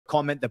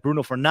comment that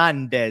Bruno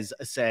Fernandes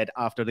said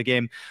after the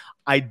game.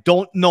 I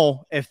don't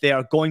know if they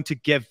are going to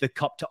give the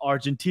cup to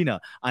Argentina.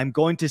 I'm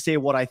going to say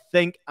what I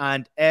think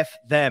and F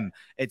them.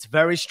 It's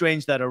very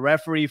strange that a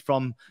referee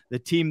from the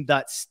team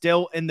that's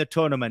still in the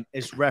tournament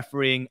is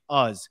refereeing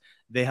us.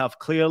 They have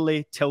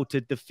clearly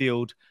tilted the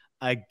field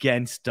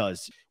against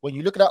us. When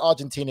you look at that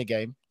Argentina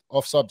game,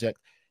 off subject,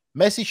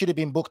 Messi should have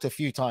been booked a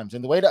few times.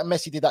 And the way that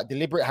Messi did that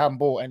deliberate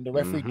handball and the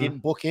referee didn't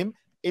book him,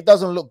 it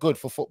doesn't look good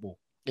for football.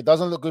 It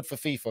doesn't look good for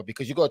FIFA,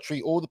 because you've got to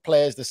treat all the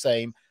players the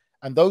same.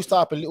 And those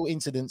type of little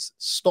incidents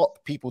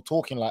stop people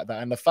talking like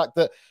that. And the fact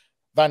that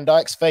Van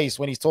Dijk's face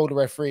when he's told the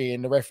referee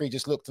and the referee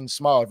just looked and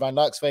smiled, Van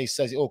Dijk's face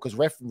says it all, because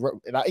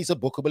that is a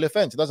bookable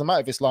offense. It doesn't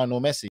matter if it's Lionel Messi.